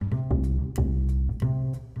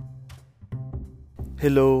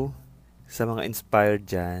Hello sa mga inspired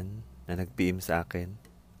dyan na nag-PM sa akin.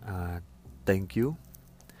 Thank you.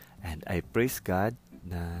 And I praise God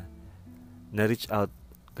na na-reach out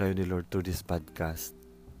kayo ni Lord through this podcast.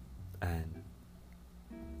 And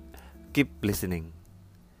keep listening.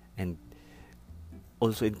 And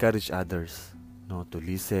also encourage others to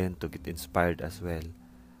listen, to get inspired as well.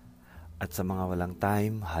 At sa mga walang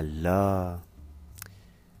time, hala.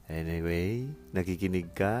 Anyway,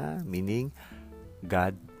 nakikinig ka, meaning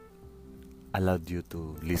God allowed you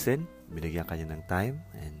to listen. Binigyan ka niya ng time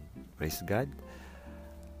and praise God.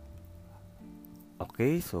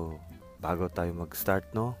 Okay, so bago tayo mag-start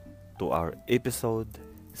to our episode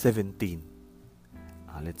 17.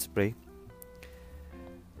 Let's pray.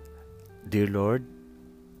 Dear Lord,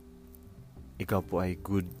 Ikaw po ay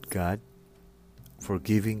good God,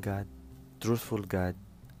 forgiving God, truthful God,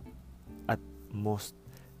 at most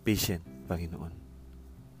patient, Panginoon.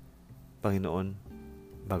 Panginoon,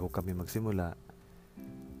 bago kami magsimula,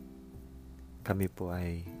 kami po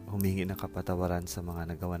ay humingi ng kapatawaran sa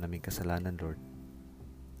mga nagawa naming kasalanan, Lord.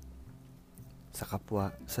 Sa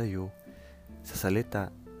kapwa, sa iyo, sa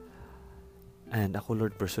salita. And ako,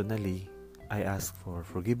 Lord, personally, I ask for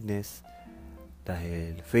forgiveness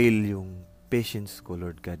dahil fail yung patience ko,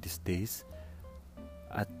 Lord God, these days.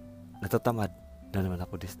 At natatamad na naman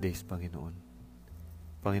ako these days, Panginoon.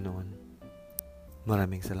 Panginoon,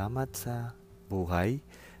 maraming salamat sa buhay,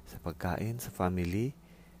 sa pagkain, sa family,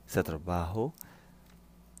 sa trabaho,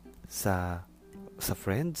 sa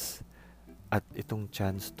friends, at itong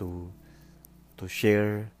chance to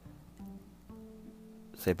share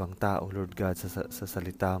sa ibang tao, Lord God, sa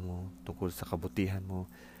salita mo, tungkol sa kabutihan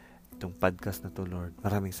mo, itong podcast na to, Lord.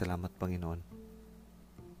 Maraming salamat, Panginoon.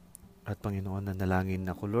 At Panginoon, nanalangin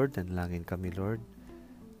ako, Lord, nanalangin kami, Lord.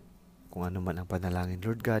 Kung ano man ang panalangin,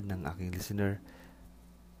 Lord God, ng aking listener,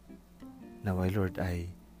 naway, Lord, ay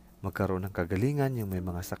magkaroon ng kagalingan yung may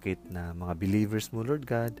mga sakit na mga believers mo, Lord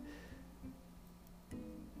God.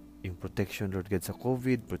 Yung protection, Lord God, sa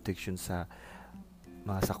COVID, protection sa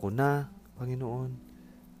mga sakuna, Panginoon,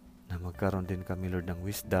 na magkaroon din kami, Lord, ng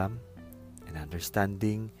wisdom and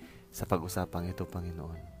understanding sa pag-usapang ito,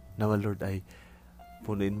 Panginoon. Nawa, Lord, ay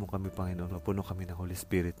punuin mo kami, Panginoon. Mapuno kami ng Holy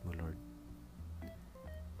Spirit mo, Lord.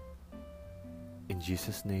 In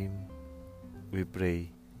Jesus' name, we pray.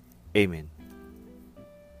 Amen.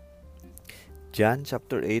 John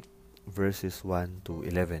chapter 8, verses 1 to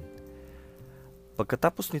 11.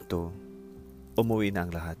 Pagkatapos nito, umuwi na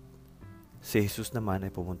ang lahat. Si Jesus naman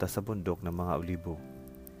ay pumunta sa bundok ng mga olibo.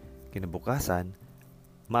 Kinabukasan,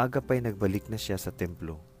 maaga pa'y nagbalik na siya sa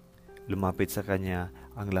templo. Lumapit sa kanya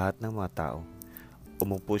ang lahat ng mga tao.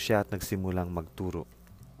 Umupo siya at nagsimulang magturo.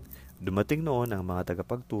 Dumating noon ang mga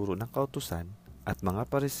tagapagturo ng kautusan at mga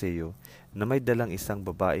Pariseo na may dalang isang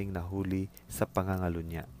babaeng nahuli sa pangangalo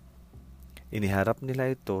niya. Iniharap nila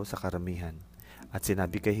ito sa karamihan at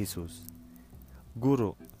sinabi kay Jesus,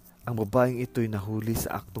 "Guro, ang babaeng ito'y nahuli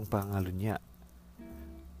sa aktong pangangalo niya.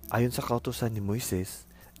 Ayon sa kautusan ni Moises,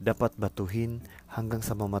 dapat batuhin hanggang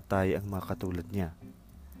sa mamatay ang mga katulad niya.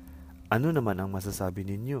 Ano naman ang masasabi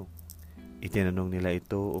ninyo?" Itinanong nila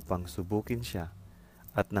ito upang subukin siya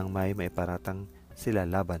at nang may maiparatang sila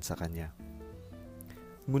laban sa kanya.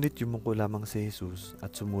 Ngunit yumuko lamang si Jesus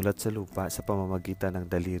at sumulat sa lupa sa pamamagitan ng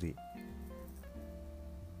daliri.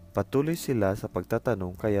 Patuloy sila sa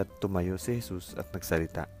pagtatanong kaya tumayo si Jesus at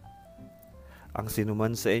nagsalita. Ang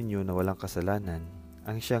sinuman sa inyo na walang kasalanan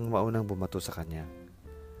ang siyang maunang bumato sa kanya.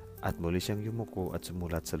 At muli siyang yumuko at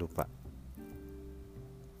sumulat sa lupa.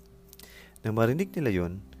 Nang marinig nila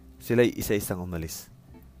yon, sila'y isa-isang umalis,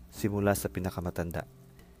 simula sa pinakamatanda.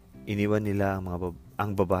 Iniwan nila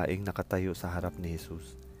ang babaeng nakatayo sa harap ni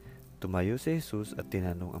Jesus. Tumayo si Jesus at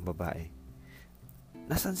tinanong ang babae,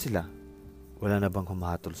 "Nasaan sila? Wala na bang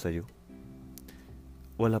humahatol sa iyo?"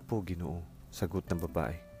 "Wala po, Ginoo," sagot ng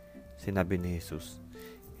babae. Sinabi ni Jesus,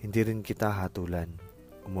 "Hindi rin kita hatulan.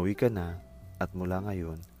 Umuwi ka na at mula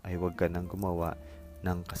ngayon ay huwag ka nang gumawa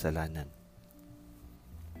ng kasalanan."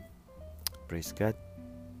 Praise God.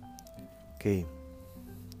 Okay.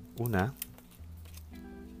 Una,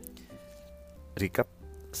 recap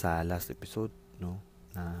sa last episode,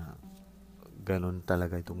 na ganon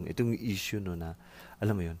talaga itong issue, na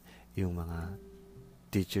alam mo yun, yung mga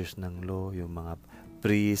teachers ng law, yung mga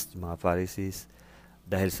priests, yung mga Pharisees,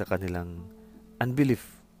 dahil sa kanilang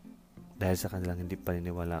unbelief, dahil sa kanilang hindi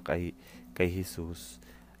paniniwala kay Jesus,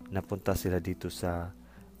 napunta sila dito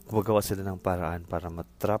gumagawa sila ng paraan para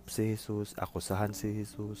matrap si Jesus, akusahan si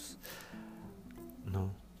Jesus,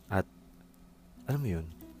 at alam mo yun,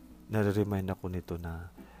 nare-remind ako nito na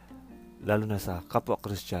lalo na sa kapwa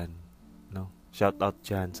Christian, shout out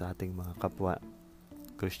dyan sa ating mga kapwa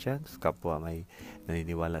Christians, kapwa may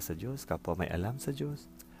naniniwala sa Diyos, kapwa may alam sa Diyos,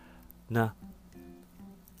 na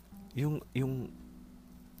yung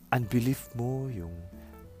unbelief mo, yung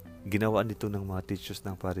ginawa nito ng mga teachers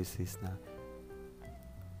ng Pharisees na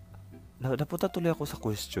napunta tuloy ako sa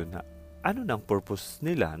question na ano nang purpose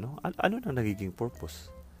nila, no? Ano nang nagiging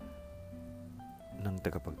purpose ng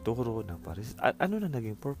tagapagturo ng Pharisees? Ano nang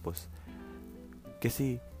naging purpose?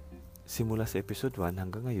 Kasi simula sa episode 1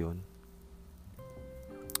 hanggang ngayon,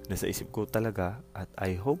 nasa isip ko talaga, at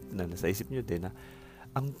I hope na nasa isip nyo din, na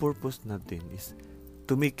ang purpose natin is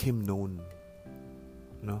to make Him known,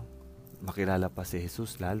 no? Makilala pa si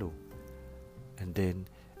Jesus lalo. And then,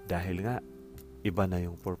 dahil nga iba na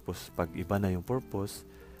yung purpose, pag iba na yung purpose,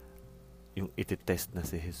 yung ititest na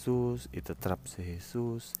si Jesus, itatrap si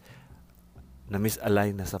Jesus, na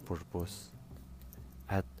misalign na sa purpose.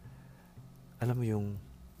 At alam mo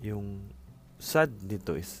yung sad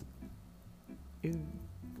nito is yung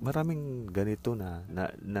maraming ganito na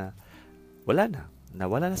wala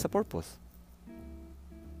na sa purpose.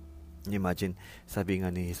 Imagine, sabi nga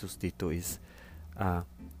ni Jesus dito is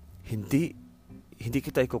hindi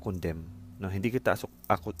kita i-condemn, no? Hindi kita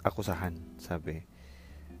akusahan, sabi.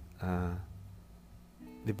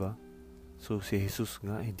 'Di ba? So si Jesus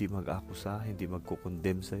nga hindi mag-akusa, hindi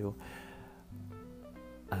magko-condemn sa iyo.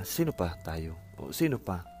 Sino pa tayo? O sino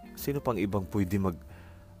pa? Sino pang ibang pwede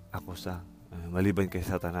mag-akusa? Maliban kay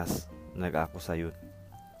Satanas, nag-akusa 'yun.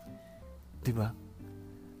 'Di ba?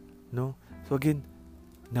 No? So again,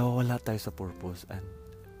 nawawala tayo sa purpose, and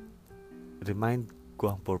remind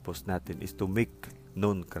ko ang purpose natin is to make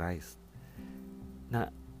known Christ.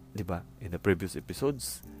 Na, 'di ba? In the previous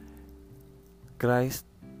episodes, Christ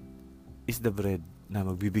is the bread na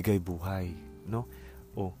magbibigay buhay, no?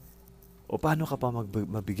 O paano ka pa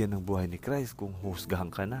mabigyan ng buhay ni Christ kung husgahan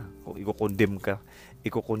ka na, kung iko-condemn ka.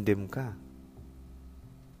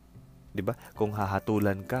 'Di ba? Kung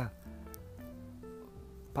hahatulan ka.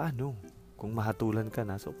 Paano? Kung mahatulan ka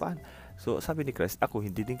na, so paano? So sabi ni Christ, ako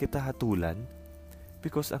hindi din kita hatulan,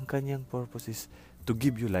 because ang kanyang purpose is to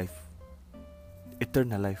give you life.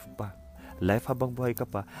 Eternal life pa. Life habang buhay ka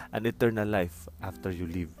pa, and eternal life after you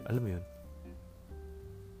live. Alam mo yun?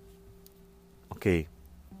 Okay.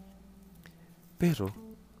 Pero,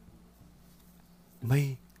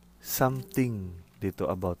 may something dito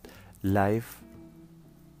about life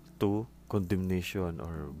to condemnation,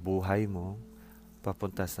 or buhay mo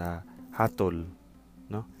papunta sa hatol,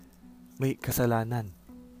 no? May kasalanan.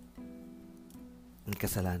 May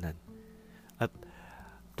kasalanan. At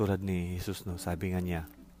tulad ni Jesus, no, sabi nga niya,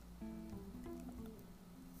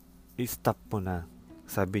 i-stop mo na.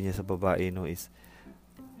 Sabi niya sa babae, no, is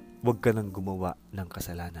huwag ka nang gumawa ng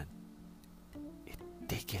kasalanan.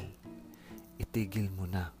 Itigil mo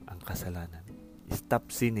na ang kasalanan.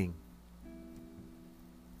 Stop sinning.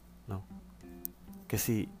 No?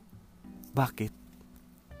 Kasi bakit?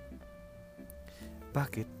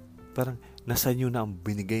 Parang nasa inyo na ang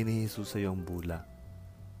binigay ni Jesus sa iyo, ang bula.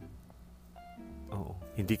 Oo.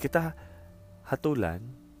 Hindi kita hatulan.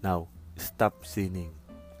 Now, stop sinning.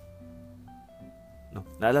 No?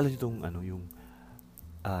 Naalala niyo itong yung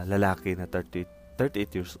lalaki na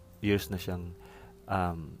 38 years na siyang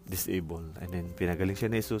disabled. And then, pinagaling siya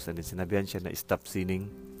ni Jesus, and then sinabihan siya na stop sinning.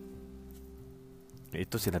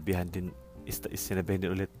 Ito, sinabihan din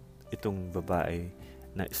ulit itong babae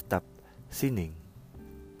na stop sinning.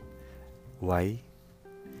 Why?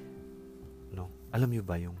 No? Alam niyo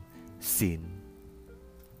ba yung sin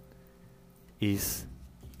is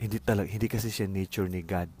hindi kasi siya nature ni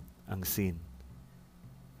God ang sin.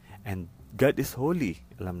 And God is holy.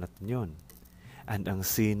 Alam natin yon. And ang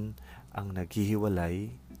sin ang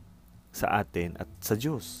naghihiwalay sa atin at sa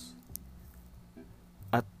Diyos.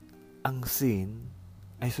 At ang sin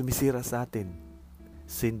ay sumisira sa atin.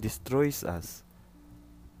 Sin destroys us.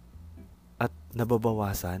 At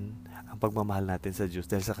nababawasan ang pagmamahal natin sa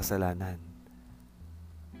Diyos dahil sa kasalanan.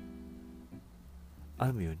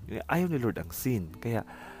 Alam mo yun? Ayaw ni Lord ang sin. Kaya,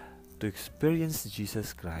 to experience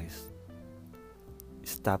Jesus Christ,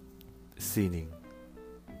 stop sinning.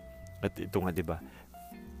 At ito nga, diba?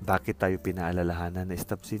 Bakit tayo pinaalalahanan na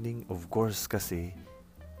stop sinning? Of course, kasi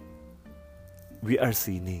we are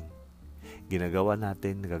sinning. Nagagawa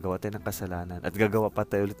tayo ng kasalanan, at gagawa pa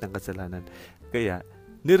tayo ulit ng kasalanan. Kaya,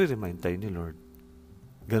 nire-remind tayo ni Lord,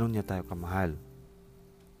 ganun niya tayo kamahal.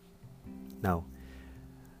 Now,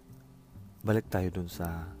 balik tayo dun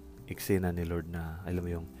sa eksena ni Lord na, alam mo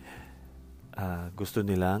yung, gusto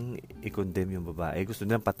nilang i-condemn yung babae, gusto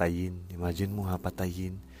nilang patayin. Imagine mo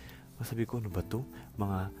patayin. Sabi ko, ano ba to?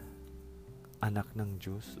 Mga anak ng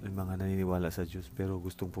Diyos, mga naniniwala sa Diyos, pero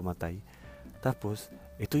gustong pumatay. Tapos,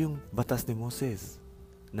 ito yung batas ni Moses.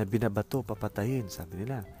 na binabato, papatayin, sabi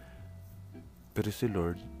nila. Pero si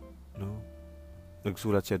Lord, no,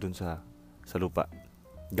 nagsulat siya dun sa lupa,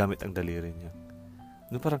 gamit ang daliri niya.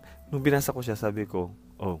 No, parang, nung binasa ko siya, sabi ko,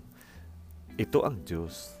 oh, ito ang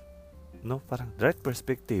Diyos. No, parang right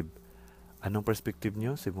perspective. Anong perspective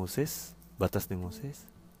niyo? Si Moses? Batas ni Moses?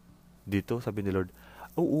 Dito, sabi ni Lord,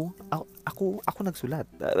 oo, ako nagsulat.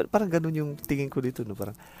 Parang ganun yung tingin ko dito, no?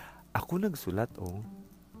 Parang, ako nagsulat, oh.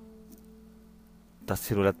 Tapos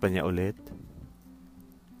sinulat pa niya ulit.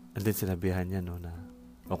 And then sinabihan niya, no, na,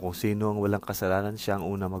 o kung sino ang walang kasalanan, siya ang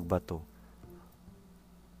una magbato.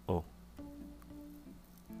 Oh.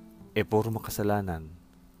 Puro makasalanan.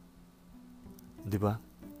 Di ba?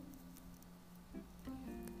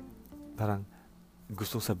 Parang,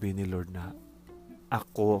 gustong sabihin ni Lord na,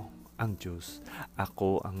 ako ang Diyos,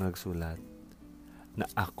 ako ang nagsulat, na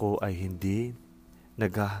ako ay hindi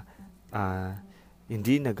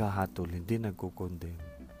naghahatol, hindi nagkukondem.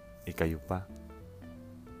 Kayo pa.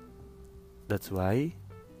 That's why,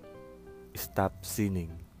 stop sinning.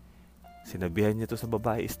 Sinabihan niya to sa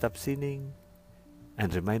babae, stop sinning. And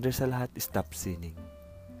reminder sa lahat, stop sinning.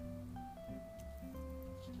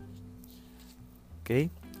 Okay?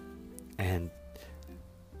 And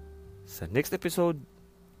sa next episode,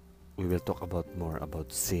 we will talk about more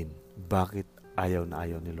about sin. Bakit ayaw na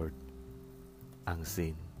ayaw ni Lord ang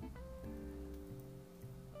sin?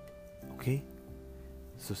 Okay?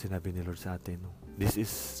 So sinabi ni Lord sa atin, no? This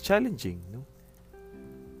is challenging, no?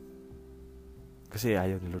 Kasi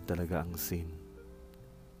ayaw ni Lord talaga ang sin.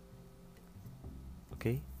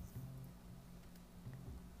 Okay?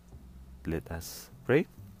 Let us pray.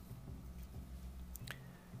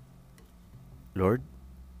 Lord,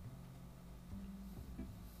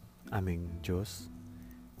 aming Diyos,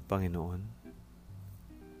 Panginoon,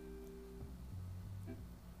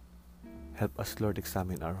 help us, Lord,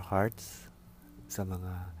 examine our hearts sa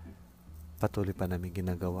mga patuloy pa namin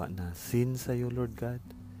ginagawa na sin sa iyo, Lord God.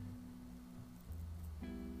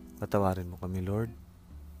 Patawarin mo kami, Lord,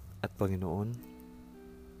 at Panginoon,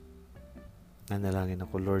 nanalangin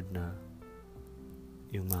ako, Lord, na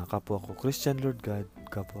yung mga kapwa ko Christian, Lord God,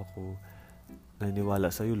 kapwa ko naniniwala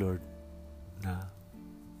sa iyo, Lord, na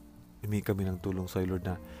humingi kami ng tulong sa iyo, Lord,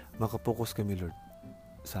 na makapokus kami, Lord,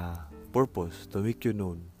 sa purpose to make you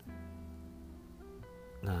known,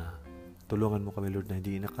 na tulungan mo kami, Lord, na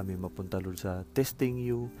hindi na kami mapunta, Lord, sa testing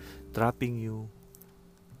you, trapping you,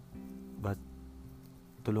 but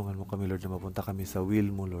tulungan mo kami, Lord, na mapunta kami sa will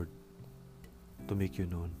mo, Lord, to make you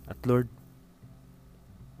known. At Lord,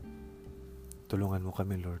 tulungan mo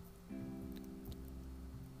kami, Lord.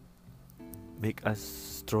 Make us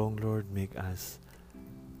strong, Lord. Make us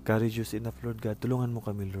courageous enough, Lord God. Tulungan mo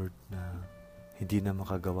kami, Lord, na hindi na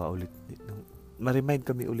makagawa ulit. Ma-remind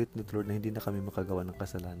kami ulit, Lord, na hindi na kami makagawa ng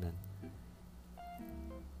kasalanan.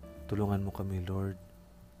 Tulungan mo kami, Lord,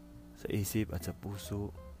 sa isip at sa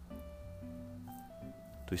puso,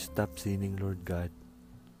 to stop sinning, Lord God,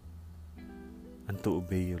 and to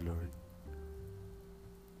obey you, Lord.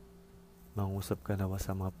 Mangusap ka nawa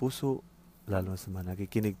sa mga puso, lalo sa mga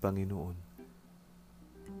nakikinig, Panginoon.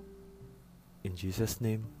 In Jesus'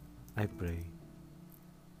 name, I pray.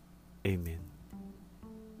 Amen.